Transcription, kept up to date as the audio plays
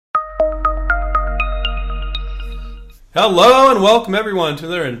Hello and welcome everyone to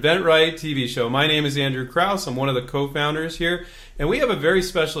another InventRight TV show. My name is Andrew Krause. I'm one of the co-founders here, and we have a very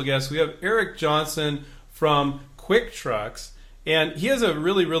special guest. We have Eric Johnson from Quick Trucks, and he has a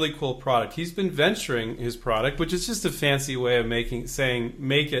really cool product. He's been venturing his product, which is just a fancy way of saying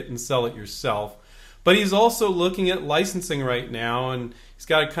make it and sell it yourself. But he's also looking at licensing right now, and he's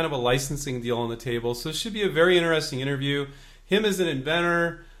got a kind of a licensing deal on the table. So it should be a very interesting interview. Him as an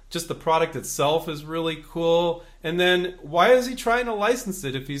inventor, just the product itself is really cool. And then why is he trying to license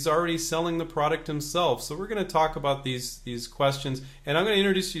it if he's already selling the product himself? So we're going to talk about these questions, and I'm going to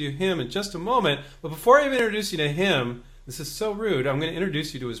introduce you to him in just a moment. But before I even introduce you to him, this is so rude, I'm going to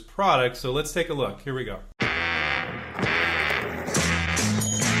introduce you to his product. So let's take a look. Here we go.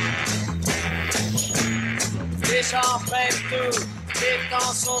 Les gens prennent tout, les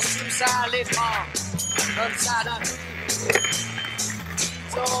temps sont sous ça, les prend comme ça d'un coup.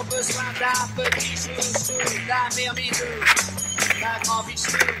 Ils ont besoin d'un petit chouchou, d'un myrmidou, d'un grand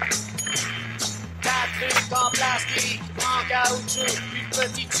bichou, d'un truc en plastique, en caoutchouc, une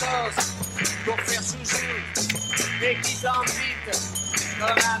petite chose pour faire chouchou, et qui tombe vite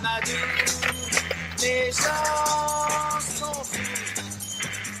comme un madou. Les gens sont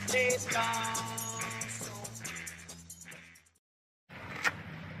fous, les temps.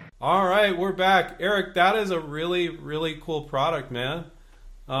 All right, we're back. Eric, that is a really cool product, man.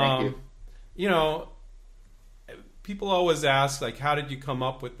 Thank you. You know, people always ask, like, how did you come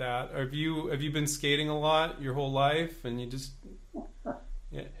up with that? Have you been skating a lot your whole life, and you just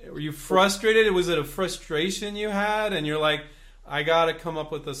were you frustrated? Was it a frustration you had, and you're like, I got to come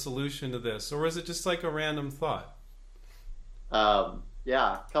up with a solution to this, or was it just like a random thought? Yeah,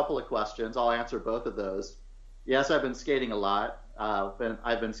 a couple of questions. I'll answer both of those. Yes, I've been skating a lot. I've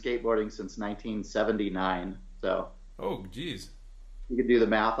been skateboarding since 1979, so oh, geez, you could do the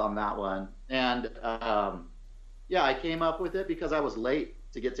math on that one. And yeah, I came up with it because I was late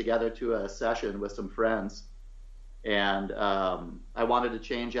to get together to a session with some friends, and I wanted to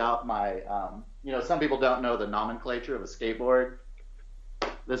change out my. Some people don't know the nomenclature of a skateboard.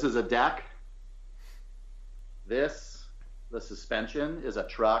 This is a deck. The suspension is a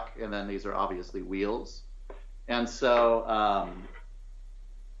truck, and then these are obviously wheels. And so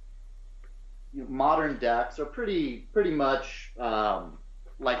modern decks are pretty much they're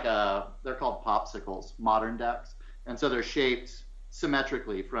called popsicles, modern decks. And so they're shaped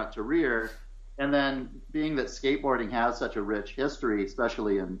symmetrically front to rear. And then being that skateboarding has such a rich history,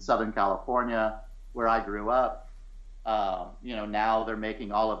 especially in Southern California where I grew up, now they're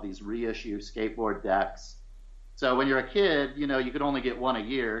making all of these reissue skateboard decks. So when you're a kid, you could only get one a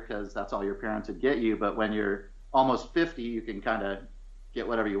year because that's all your parents would get you. But when you're almost 50, you can kind of get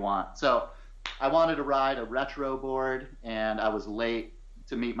whatever you want. So I wanted to ride a retro board, and I was late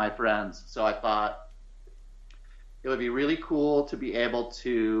to meet my friends. So I thought it would be really cool to be able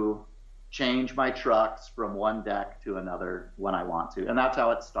to change my trucks from one deck to another when I want to. And that's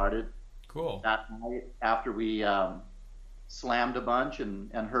how it started. Cool. That night after we slammed a bunch and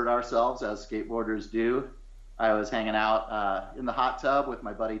hurt ourselves, as skateboarders do, I was hanging out in the hot tub with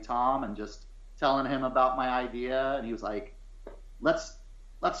my buddy Tom and just telling him about my idea, and he was like, let's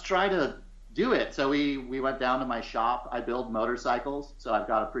try to do it. So we went down to my shop. I build motorcycles, so I've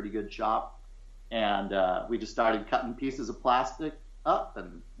got a pretty good shop, and we just started cutting pieces of plastic up,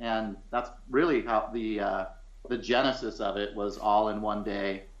 and that's really how the genesis of it was. All in one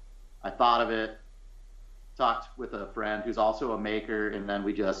day, I thought of it, talked with a friend who's also a maker, and then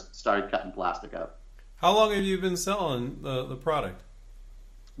we just started cutting plastic up. How long have you been selling the product?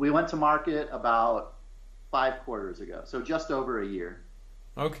 We went to market about 5 quarters ago, so just over a year.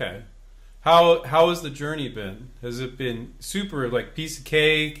 Okay. How has the journey been? Has it been super, like, piece of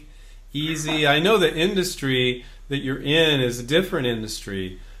cake, easy? I know the industry that you're in is a different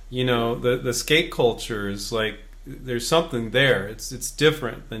industry. The skate culture is like, there's something there. It's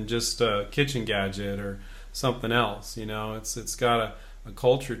different than just a kitchen gadget or something else. It's got a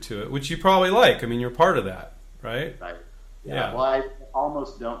culture to it, which you probably like. I mean, you're part of that, right? Right. Yeah. Well, I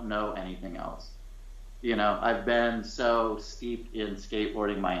almost don't know anything else. I've been so steeped in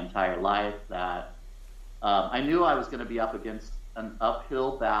skateboarding my entire life that I knew I was going to be up against an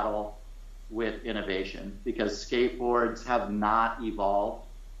uphill battle with innovation, because skateboards have not evolved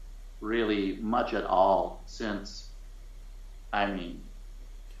really much at all since,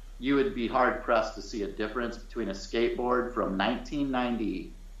 you would be hard pressed to see a difference between a skateboard from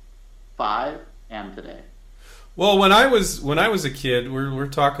 1995 and today. Well, when I was a kid, we're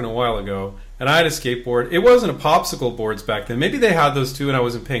talking a while ago, and I had a skateboard. It wasn't a popsicle boards back then. Maybe they had those too, and I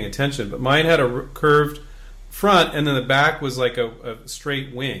wasn't paying attention. But mine had a curved front, and then the back was like a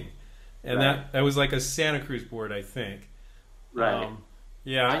straight wing. and Right. that was like a Santa Cruz board, I think. Right.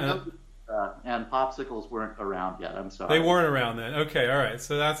 Yeah, I know. And popsicles weren't around yet. I'm sorry. they weren't around then. Okay, all right.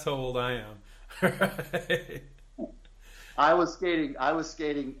 So that's how old I am. Right. I was skating. I was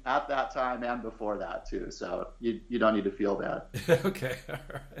skating at that time and before that too. So you don't need to feel bad. Okay, all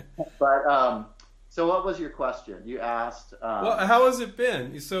right. But so what was your question? You asked. Well, how has it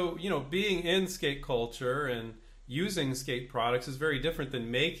been? So, being in skate culture and using skate products is very different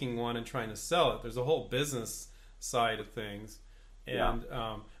than making one and trying to sell it. There's a whole business side of things. And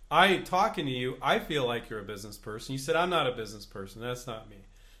talking to you, I feel like you're a business person. You said I'm not a business person. That's not me.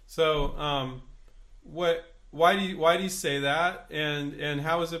 So, why do you say that? And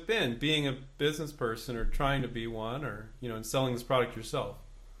how has it been being a business person or trying to be one, or and selling this product yourself?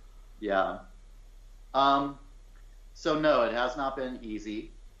 Yeah. So no, it has not been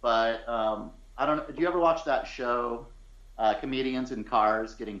easy, but I don't know. Do you ever watch that show, Comedians in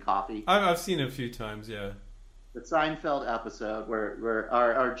Cars Getting Coffee? I've seen it a few times, yeah. The Seinfeld episode where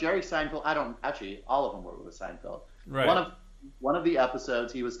our Jerry Seinfeld, I don't actually, all of them were with Seinfeld. Right. One of the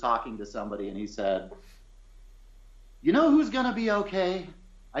episodes, he was talking to somebody and he said, "You know who's gonna be okay?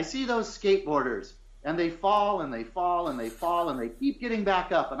 I see those skateboarders and they fall and they fall and they fall and they keep getting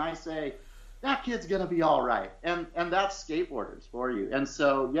back up, and I say, that kid's gonna be all right." And that's skateboarders for you. And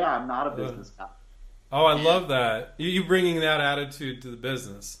so yeah, I'm not a business guy. Oh, I love that. You bringing that attitude to the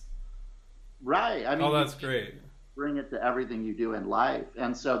business. Right. I mean, oh, that's great. Bring it to everything you do in life.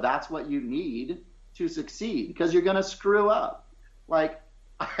 And so that's what you need to succeed, because you're going to screw up. Like,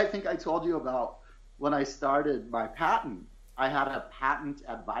 I think I told you about when I started my patent, I had a patent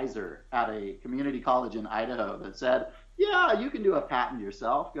advisor at a community college in Idaho that said, "Yeah, you can do a patent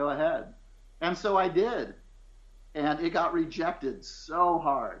yourself. Go ahead." And so I did. And it got rejected so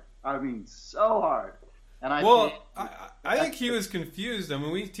hard. I mean, so hard. And I think he was confused. I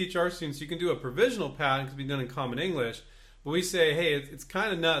mean, we teach our students you can do a provisional patent because it's done in Common English, but we say, hey, it's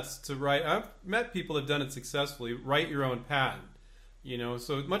kind of nuts to write. I've met people that have done it successfully. Write your own patent,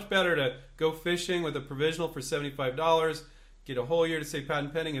 So it's much better to go fishing with a provisional for $75, get a whole year to say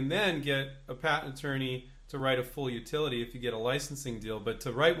patent pending, and then get a patent attorney to write a full utility if you get a licensing deal. But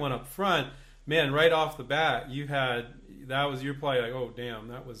to write one up front, man, right off the bat, you're probably like, oh damn,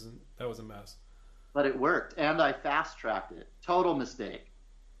 that was a mess. But it worked, and I fast-tracked it. Total mistake.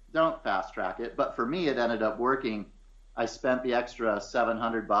 Don't fast-track it. But for me, it ended up working. I spent the extra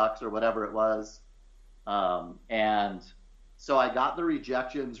 $700 or whatever it was, and so I got the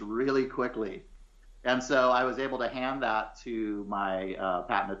rejections really quickly. And so I was able to hand that to my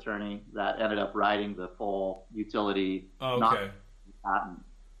patent attorney that ended up writing the full utility, not patent,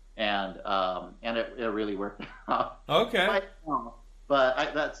 and it really worked out. Okay. But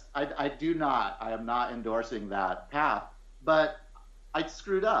I am not endorsing that path. But I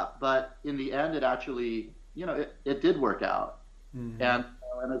screwed up. But in the end, it actually, it did work out. Mm-hmm. And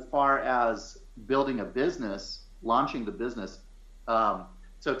as far as building a business, launching the business, so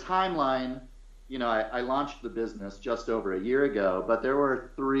Timeline, I launched the business just over a year ago, but there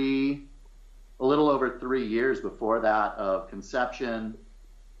were a little over 3 years before that of conception,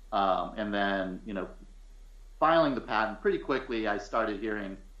 and then, filing the patent. Pretty quickly, I started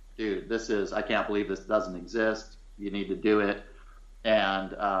hearing, dude, I can't believe this doesn't exist. You need to do it.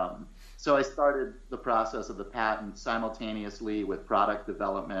 And so I started the process of the patent simultaneously with product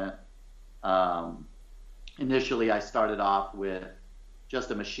development. Initially, I started off with just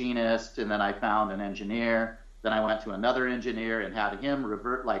a machinist, and then I found an engineer. Then I went to another engineer and had him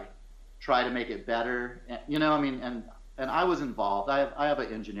try to make it better. And I was involved. I have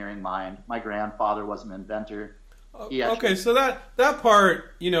an engineering mind. My grandfather was an inventor. Okay, so that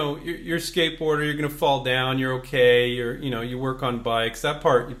part, you're a skateboarder, you're going to fall down, you're okay, you work on bikes. That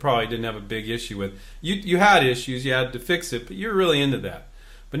part you probably didn't have a big issue with. You had issues, you had to fix it, but you're really into that.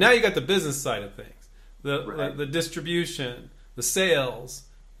 But now you got the business side of things, the distribution, the sales,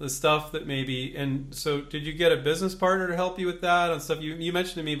 the stuff that maybe. And so, did you get a business partner to help you with that on stuff? You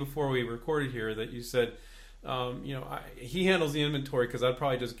mentioned to me before we recorded here that you said, he handles the inventory because I'd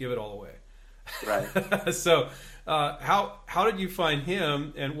probably just give it all away. Right. So, how did you find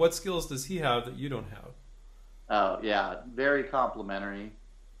him, and what skills does he have that you don't have? Oh yeah, very complimentary.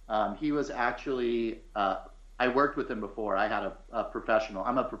 He was actually I worked with him before. I had a professional.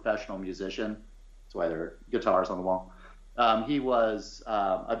 I'm a professional musician. That's why there are guitars on the wall. He was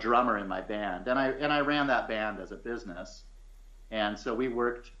a drummer in my band, and I ran that band as a business, and so we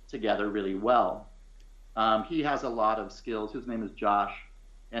worked together really well. He has a lot of skills. His name is Josh,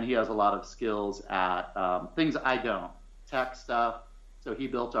 and he has a lot of skills at things I don't, tech stuff. So he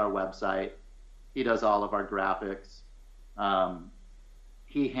built our website. He does all of our graphics.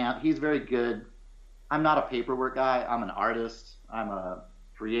 he's very good. I'm not a paperwork guy. I'm an artist. I'm a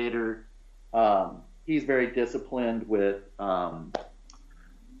creator. He's very disciplined with. I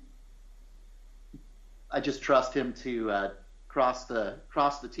just trust him to cross the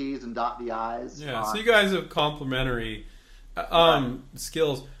T's and dot the I's. Yeah. So you guys have complementary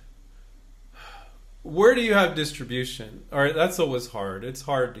skills. Where do you have distribution? All right, that's always hard. It's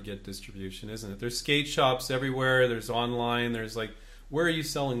hard to get distribution, isn't it? There's skate shops everywhere. There's online. There's like, where are you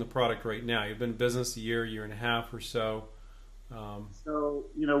selling the product right now? You've been in business a year and a half or so. So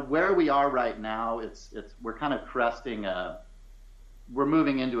where we are right now, it's we're kind of cresting we're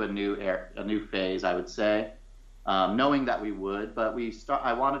moving into a new phase, I would say, knowing that we would. But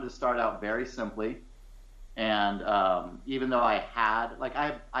I wanted to start out very simply, and even though I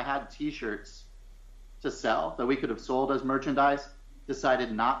had T-shirts to sell that we could have sold as merchandise,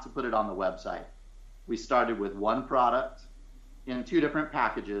 decided not to put it on the website. We started with one product in 2 different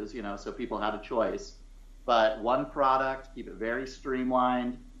packages, so people had a choice. But one product, keep it very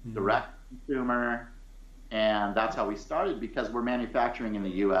streamlined, direct to consumer, and that's how we started, because we're manufacturing in the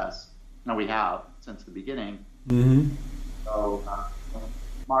U.S. and we have since the beginning. So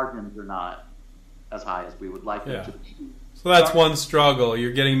margins are not as high as we would like them to be. So that's one struggle.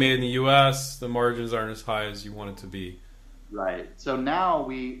 You're getting made in the U.S. The margins aren't as high as you want it to be. Right. So now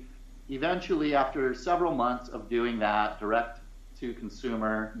we eventually, after several months of doing that, direct to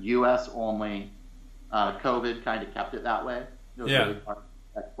consumer, U.S. only, COVID kind of kept it that way. It was really hard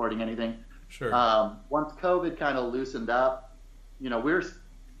exporting anything. Sure. Once COVID kind of loosened up,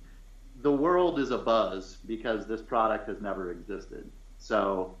 the world is abuzz because this product has never existed.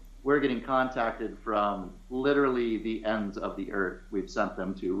 So we're getting contacted from literally the ends of the earth. We've sent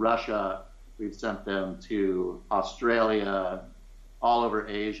them to Russia. We've sent them to Australia, all over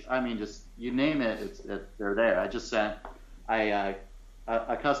Asia. I mean, just you name it, they're there. I just sent a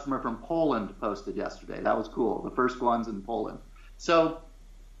customer from Poland posted yesterday. That was cool. The first ones in Poland. So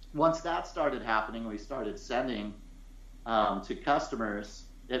once that started happening, we started sending to customers.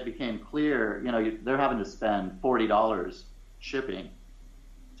 It became clear, they're having to spend $40 shipping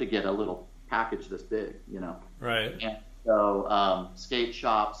to get a little package this big, Right. And so skate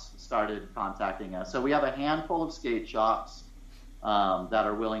shops started contacting us. So we have a handful of skate shops that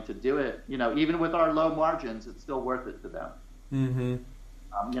are willing to do it. Even with our low margins, it's still worth it to them. Mm-hmm.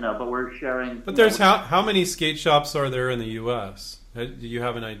 But we're sharing. But there's how many skate shops are there in the U.S.? Do you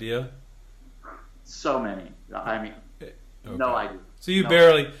have an idea? So many. I mean, no idea. So you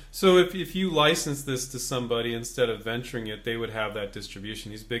barely. So if you license this to somebody instead of venturing it, they would have that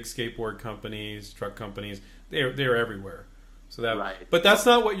distribution. These big skateboard companies, truck companies, they're everywhere. So that. Right. But that's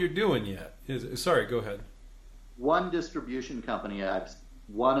not what you're doing yet. Sorry, go ahead. One of the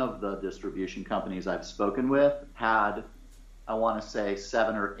distribution companies I've spoken with had, I want to say,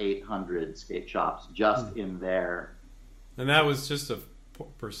 700 or 800 skate shops just in there. And that was just a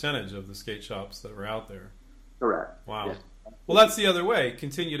percentage of the skate shops that were out there. Correct. Wow. Yes. Well, that's the other way.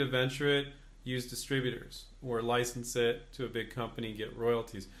 Continue to venture it, use distributors, or license it to a big company, get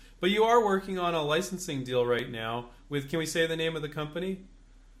royalties. But you are working on a licensing deal right now with, can we say the name of the company?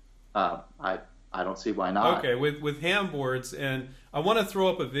 I don't see why not. Okay, with Hamboards, and I want to throw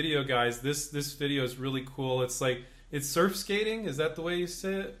up a video, guys. This video is really cool. It's surf skating. Is that the way you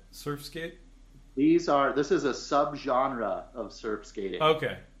say it? Surf skate? This is a subgenre of surf skating.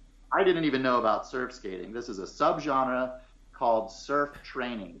 Okay. I didn't even know about surf skating. This is a subgenre called surf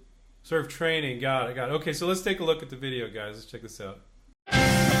training. Surf training, got it. Okay, so let's take a look at the video, guys. Let's check this out.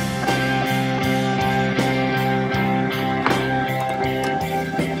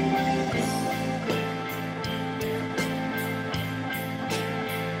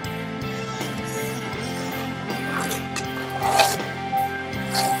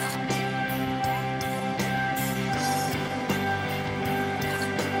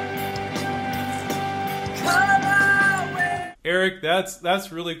 Eric,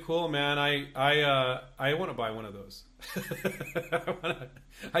 that's really cool, man. I want to buy one of those.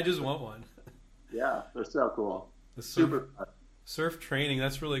 I just want one. Yeah, they're so cool. Super fun. Surf training,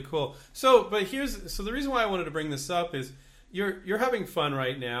 that's really cool. So the reason why I wanted to bring this up is you're having fun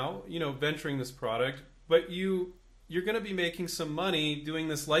right now, venturing this product, but you're going to be making some money doing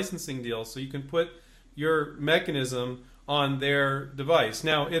this licensing deal, so you can put your mechanism on their device.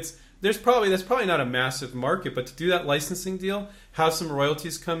 Now that's probably not a massive market, but to do that licensing deal, have some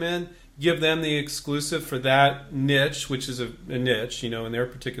royalties come in, give them the exclusive for that niche, which is a niche, in their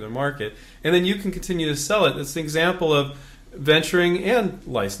particular market, and then you can continue to sell it. It's an example of venturing and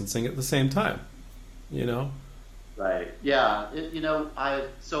licensing at the same time, Right. Yeah.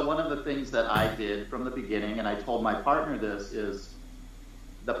 So one of the things that I did from the beginning, and I told my partner this, is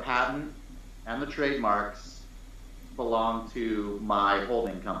the patent and the trademarks belong to my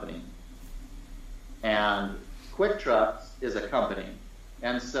holding company. And Quick Trucks is a company.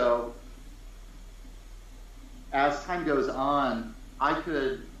 And so as time goes on, I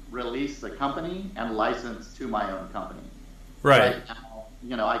could release the company and license to my own company. Right. Right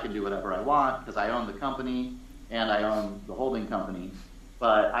now, I can do whatever I want because I own the company and I own the holding company.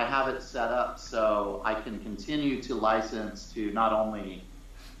 But I have it set up so I can continue to license to not only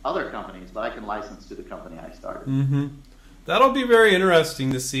other companies, but I can license to the company I started. Mm-hmm. That'll be very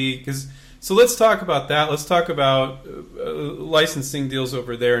interesting to see. So let's talk about that. Let's talk about licensing deals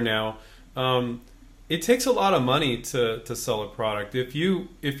over there now. It takes a lot of money to sell a product. If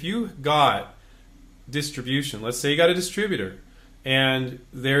you got distribution, let's say you got a distributor, and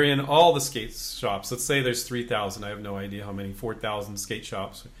they're in all the skate shops. Let's say there's 3,000. I have no idea how many, 4,000 skate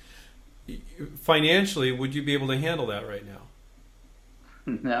shops. Financially, would you be able to handle that right now?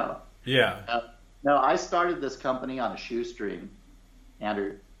 No. Yeah. No, I started this company on a shoestring,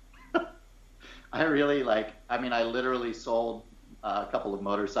 Andrew. I literally sold a couple of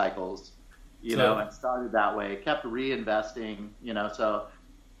motorcycles, and started that way, kept reinvesting, so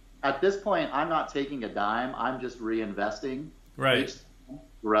at this point, I'm not taking a dime. I'm just reinvesting. Right.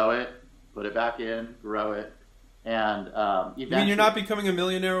 Grow it, put it back in, grow it. And eventually, you mean you're not becoming a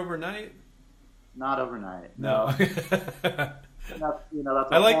millionaire overnight? Not overnight. No.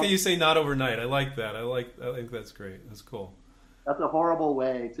 I like that you say not overnight. I like that. I think that's great. That's cool. That's a horrible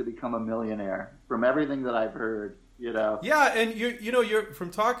way to become a millionaire from everything that I've heard, Yeah, and you're from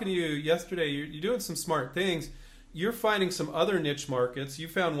talking to you yesterday, you're doing some smart things. You're finding some other niche markets. You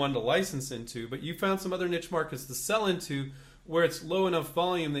found one to license into, but you found some other niche markets to sell into where it's low enough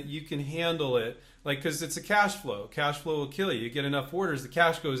volume that you can handle it. Because it's a cash flow. Cash flow will kill you. You get enough orders, the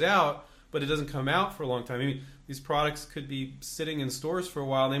cash goes out, but it doesn't come out for a long time. I mean, these products could be sitting in stores for a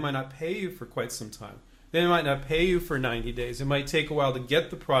while. They might not pay you for quite some time. They might not pay you for 90 days. It might take a while to get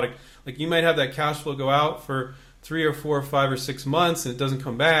the product. Like you might have that cash flow go out for 3 or 4 or 5 or 6 months and it doesn't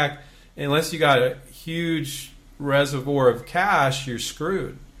come back. Unless you got a huge reservoir of cash, you're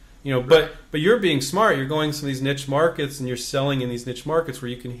screwed. But you're being smart. You're going to some of these niche markets and you're selling in these niche markets where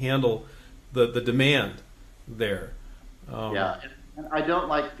you can handle the demand there. Yeah, and I don't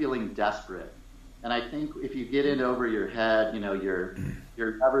like feeling desperate. And I think if you get in over your head, you're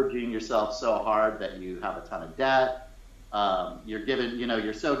leveraging yourself so hard that you have a ton of debt.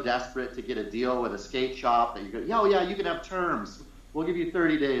 You're so desperate to get a deal with a skate shop that you go, yeah, you can have terms. We'll give you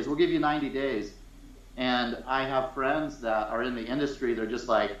 30 days. We'll give you 90 days. And I have friends that are in the industry. They're just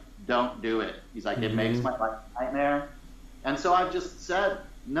like, don't do it. He's like, it makes my life a nightmare. And so I've just said,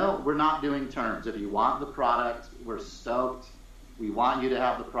 no, we're not doing terms. If you want the product, we're stoked. We want you to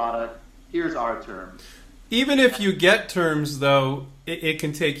have the product. Here's our terms. Even if you get terms, though, it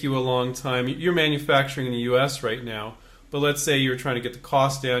can take you a long time. You're manufacturing in the U.S. right now, but let's say you're trying to get the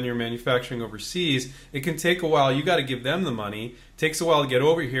cost down, you're manufacturing overseas. It can take a while. You got to give them the money. It takes a while to get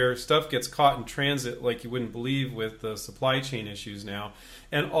over here. Stuff gets caught in transit like you wouldn't believe with the supply chain issues now.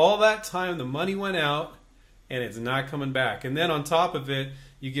 And all that time, the money went out, and it's not coming back. And then on top of it,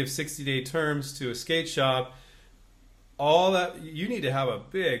 you give 60-day terms to a skate shop. All that, you need to have a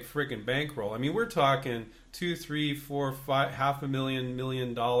big freaking bankroll. I mean, we're talking $2, $3, $4, $5, $500,000, $1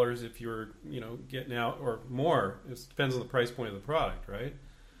 million if you're, getting out, or more. It depends on the price point of the product, right?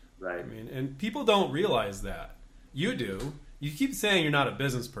 Right. I mean, and people don't realize that. You do. You keep saying you're not a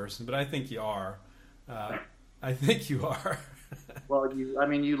business person, but I think you are. I think you are. Well,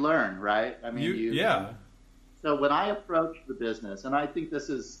 you learn, right? Yeah. So when I approached the business, and I think this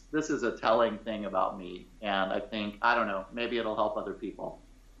is a telling thing about me, and I think, I don't know, maybe it'll help other people.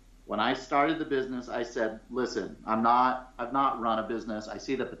 When I started the business, I said, listen, I've not run a business. I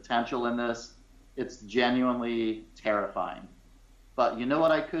see the potential in this. It's genuinely terrifying. But you know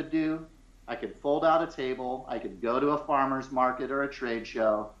what I could do? I could fold out a table. I could go to a farmer's market or a trade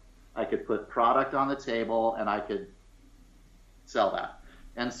show. I could put product on the table, and I could sell that.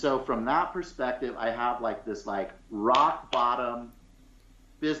 And so from that perspective, I have this rock bottom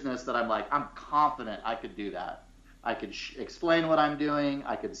business that I'm confident I could do that. I could explain what I'm doing.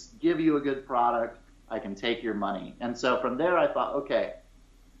 I could give you a good product. I can take your money. And so from there, I thought, okay.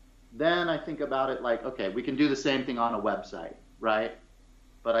 Then I think about it okay, we can do the same thing on a website, right?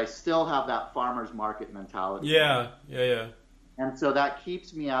 But I still have that farmer's market mentality. Yeah. And so that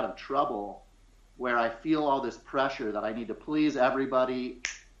keeps me out of trouble where I feel all this pressure that I need to please everybody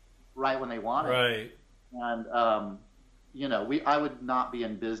right when they want it. Right. And, I would not be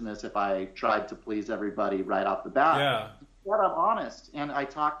in business if I tried to please everybody right off the bat. Yeah. But I'm honest. And I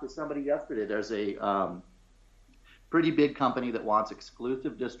talked to somebody yesterday. There's pretty big company that wants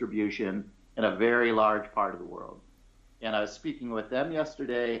exclusive distribution in a very large part of the world. And I was speaking with them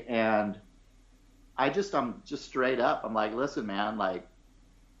yesterday, and I'm just straight up. I'm like, listen, man, like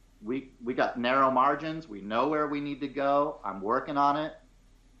we got narrow margins. We know where we need to go. I'm working on it.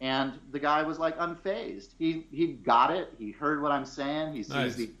 And the guy was like unfazed. He got it. He heard what I'm saying. He sees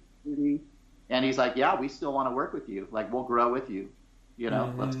Nice. the opportunity, and he's like, yeah, we still want to work with you. Like, we'll grow with you. You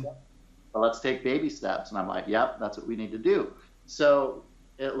know, let's take baby steps. And I'm like, yep, that's what we need to do. So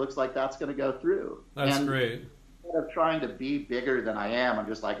it looks like that's going to go through. That's and great. instead of trying to be bigger than I am, I'm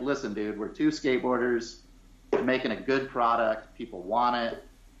just like, listen, dude, we're two skateboarders. We're making a good product. People want it.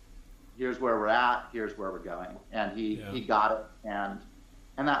 Here's where we're at. Here's where we're going. And he got it, and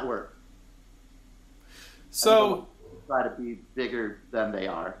that worked. So try to be bigger than they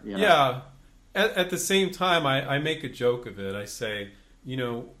are. You know? Yeah. At the same time, I make a joke of it. I say, you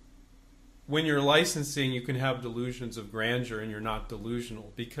know, when you're licensing, you can have delusions of grandeur, and you're not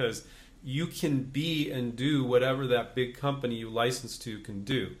delusional, because you can be and do whatever that big company you license to can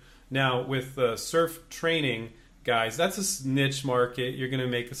do. Now, with surf training guys, that's a niche market. You're going to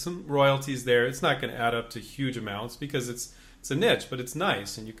make some royalties there. It's not going to add up to huge amounts because it's a niche, but it's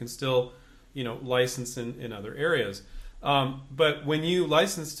nice, and you can still, you know, license in other areas. But when you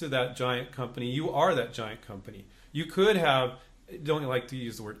license to that giant company, you are that giant company. You could have, don't like to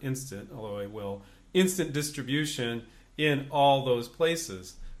use the word instant, although I will, instant distribution in all those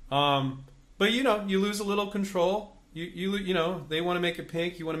places. But you know, you lose a little control. You know, they want to make it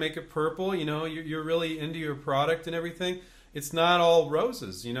pink, you want to make it purple. You know, you're really into your product and everything. It's not all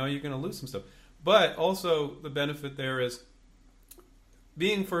roses. You know, you're going to lose some stuff. But also the benefit there is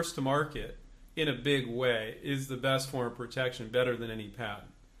being first to market in a big way is the best form of protection, better than any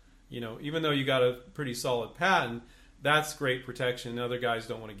patent. You know, even though you got a pretty solid patent, that's great protection. Other guys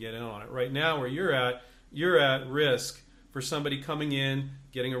don't want to get in on it. Right now, where you're at risk for somebody coming in,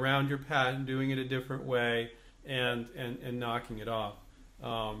 getting around your patent, doing it a different way, and knocking it off.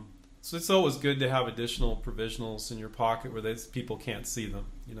 So it's always good to have additional provisionals in your pocket where people can't see them.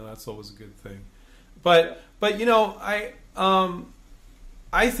 You know, that's always a good thing. But you know,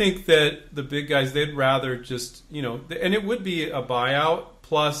 I think that the big guys, they'd rather just, you know, and it would be a buyout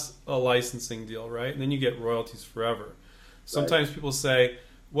plus a licensing deal, right? And then you get royalties forever. Sometimes people say,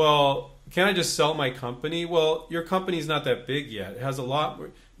 well, can I just sell my company? Well, your company's not that big yet. It has a lot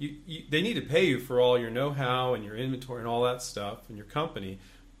more. They need to pay you for all your know-how and your inventory and all that stuff and your company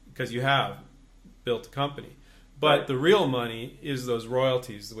because you have built a company. But the real money is those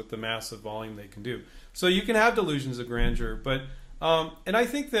royalties with the massive volume they can do. So you can have delusions of grandeur, but and I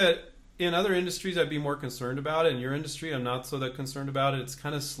think that in other industries I'd be more concerned about it. In your industry, I'm not so that concerned about it. It's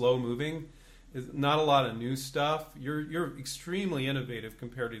kind of slow moving. It's not a lot of new stuff. You're extremely innovative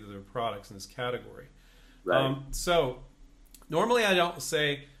compared to the other products in this category. Right. So normally I don't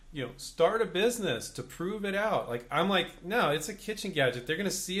say, you know, start a business to prove it out. Like, I'm like, no, it's a kitchen gadget. They're going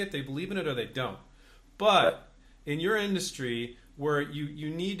to see it, they believe in it, or they don't. But in your industry, where you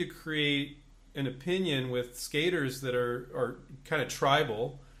need to create an opinion with skaters that are kind of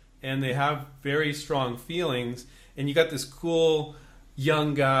tribal, and they have very strong feelings, and you got this cool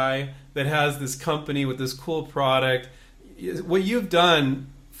young guy that has this company with this cool product. What you've done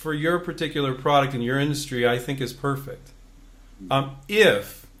for your particular product in your industry, I think, is perfect.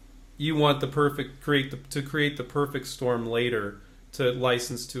 If you want to create the perfect storm later to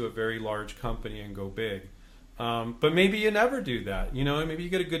license to a very large company and go big. But maybe you never do that. You know, maybe you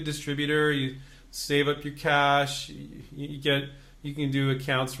get a good distributor, you save up your cash, you can do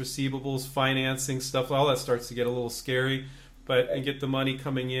accounts receivables, financing stuff. All that starts to get a little scary, and get the money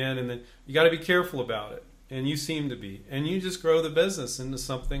coming in, and then you got to be careful about it. And you seem to be, and you just grow the business into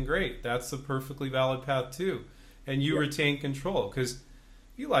something great. That's a perfectly valid path too, and you retain control, because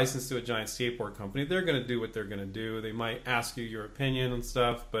you license to a giant skateboard company, they're going to do what they're going to do. They might ask you your opinion and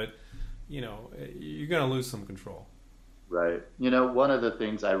stuff, but you know, you're going to lose some control. Right. You know, one of the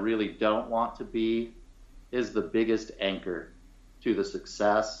things I really don't want to be is the biggest anchor to the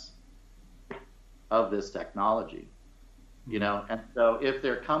success of this technology. You know, and so if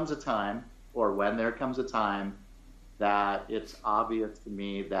there comes a time, or when there comes a time, that it's obvious to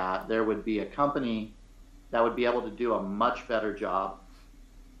me that there would be a company that would be able to do a much better job.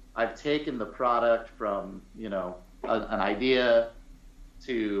 I've taken the product from, you know, an idea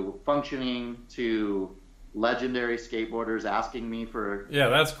to functioning to legendary skateboarders asking me for. Yeah,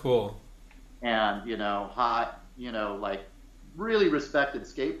 that's cool. And, you know, hot, you know, like really respected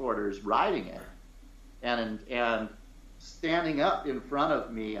skateboarders riding it. And standing up in front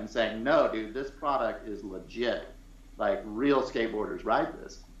of me and saying, no, dude, this product is legit. Like, real skateboarders ride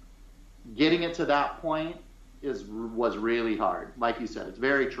this. Getting it to that point was really hard. Like you said, it's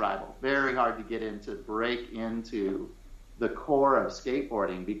very tribal, very hard to get into, break into the core of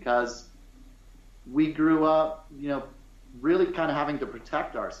skateboarding, because we grew up, really kind of having to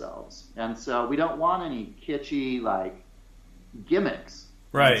protect ourselves. And so we don't want any kitschy, like, gimmicks.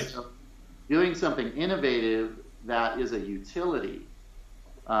 Right. So doing something innovative that is a utility,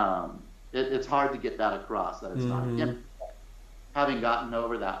 it's hard to get that across, that it's not a gimmick. Having gotten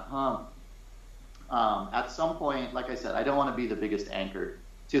over that hump, at some point, like I said, I don't want to be the biggest anchor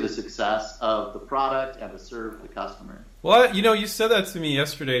to the success of the product and to serve the customer. Well, you said that to me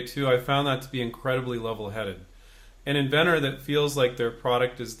yesterday, too. I found that to be incredibly level-headed. An inventor that feels like their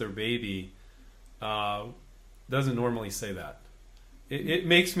product is their baby doesn't normally say that. It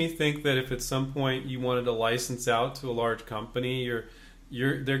makes me think that if at some point you wanted to license out to a large company, they're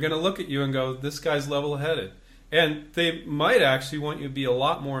going to look at you and go, this guy's level-headed. And they might actually want you to be a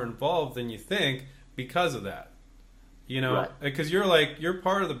lot more involved than you think because of that. Because you're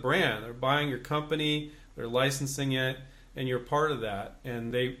part of the brand. They're buying your company, they're licensing it, and you're part of that.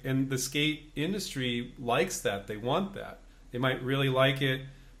 And the skate industry likes that. They want that. They might really like it.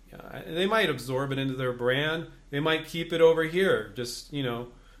 They might absorb it into their brand. They might keep it over here. Just,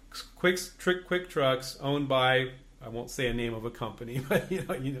 Quick Trucks, owned by, I won't say a name of a company, but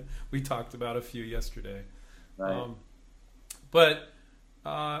we talked about a few yesterday. Right.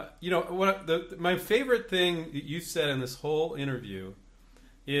 My favorite thing that you said in this whole interview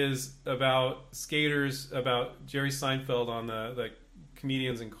is about skaters, about Jerry Seinfeld on the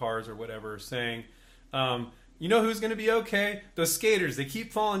Comedians in Cars or whatever, saying, who's going to be okay? Those skaters, they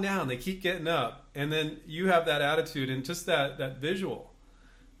keep falling down, they keep getting up. And then you have that attitude and just that visual.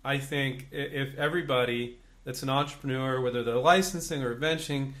 I think if everybody that's an entrepreneur, whether they're licensing or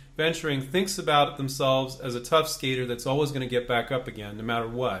venturing, thinks about themselves as a tough skater that's always going to get back up again, no matter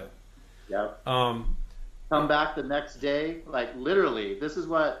what. Yep. Come back the next day. Like, literally, this is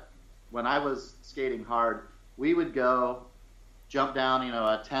when I was skating hard, we would go jump down,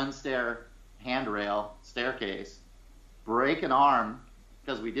 a 10-stair handrail staircase, break an arm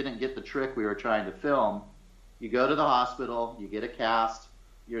because we didn't get the trick we were trying to film. You go to the hospital, you get a cast,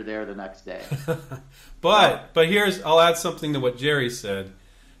 you're there the next day. But I'll add something to what Jerry said.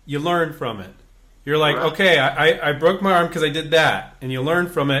 You learn from it. You're like, right. Okay, I broke my arm because I did that, and you learn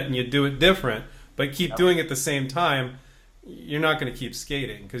from it and you do it different, but keep doing it at the same time. You're not going to keep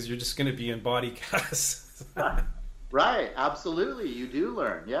skating because you're just going to be in body casts. Right, absolutely. You do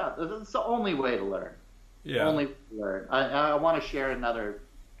learn. Yeah, that's the only way to learn. Yeah. Only way to learn. I want to share another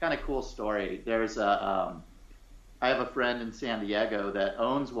kind of cool story. There's I have a friend in San Diego that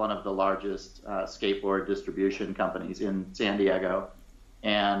owns one of the largest skateboard distribution companies in San Diego.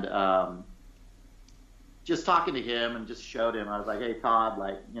 And just talking to him and just showed him, I was like, hey, Todd,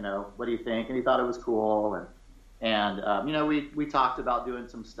 what do you think? And he thought it was cool. And we talked about doing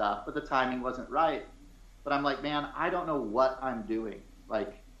some stuff, but the timing wasn't right. But I'm like, man, I don't know what I'm doing.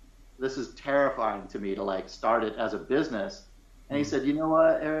 Like, this is terrifying to me to, start it as a business. And he said, you know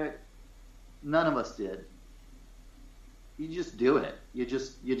what, Eric? None of us did. You just do it. You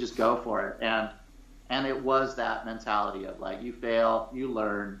just go for it. And it was that mentality of you fail, you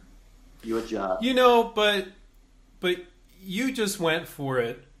learn, you adjust. But you just went for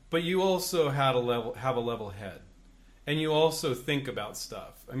it, but you also have a level head. And you also think about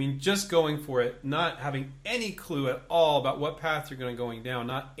stuff. I mean, just going for it, not having any clue at all about what path you're going down,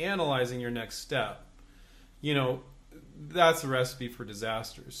 not analyzing your next step. That's a recipe for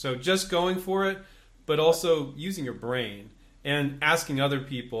disaster. So just going for it, but also using your brain and asking other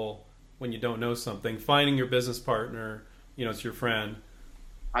people when you don't know something, finding your business partner, it's your friend.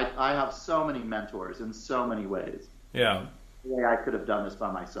 I have so many mentors in so many ways. Yeah. I could have done this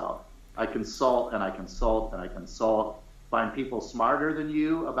by myself. I consult and I consult and I consult, find people smarter than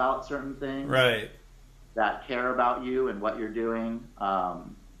you about certain things. Right. That care about you and what you're doing. I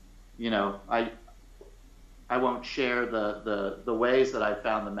won't share the ways that I've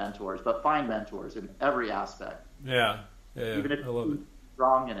found the mentors, but find mentors in every aspect. Yeah. Even if you're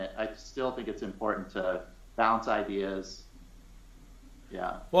wrong in it, I still think it's important to bounce ideas.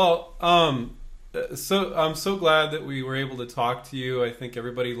 Yeah. Well, so I'm so glad that we were able to talk to you. I think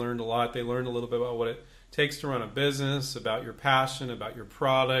everybody learned a lot. They learned a little bit about what it takes to run a business, about your passion, about your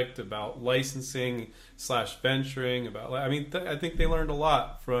product, about licensing / venturing. I think they learned a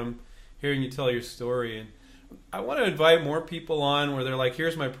lot from hearing you tell your story. And I want to invite more people on where they're like,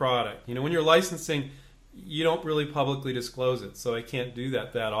 here's my product. When you're licensing, you don't really publicly disclose it. So I can't do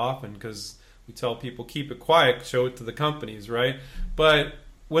that often because we tell people, keep it quiet, show it to the companies, right? But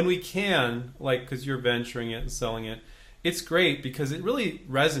when we can, because you're venturing it and selling it, it's great because it really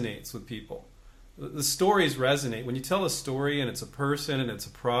resonates with people. the stories resonate. When you tell a story and it's a person and it's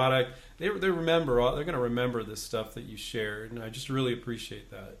a product, they remember. They're going to remember this stuff that you shared, and I just really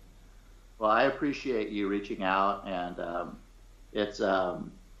appreciate that. Well, I appreciate you reaching out, and it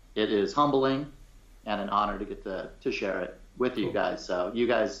is humbling and an honor to get to share it with you guys. So you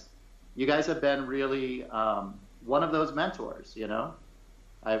guys have been really one of those mentors.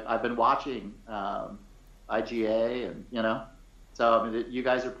 I've been watching IGA, and so I mean, you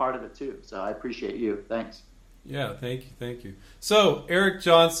guys are part of it too. So I appreciate you. Thanks. Yeah, thank you. So Eric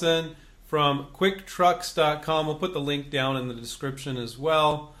Johnson from quicktrucks.com. We'll put the link down in the description as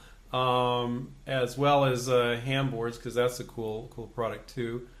well as ham boards, because that's a cool product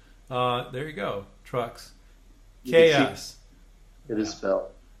too. There you go, trucks. KS. It is spelled.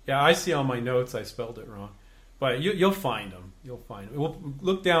 Yeah, I see on my notes I spelled it wrong, but you'll find them. We'll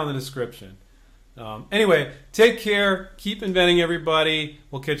look down in the description. Anyway, take care. Keep inventing, everybody.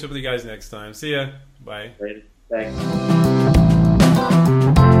 We'll catch up with you guys next time. See ya. Bye. Thanks.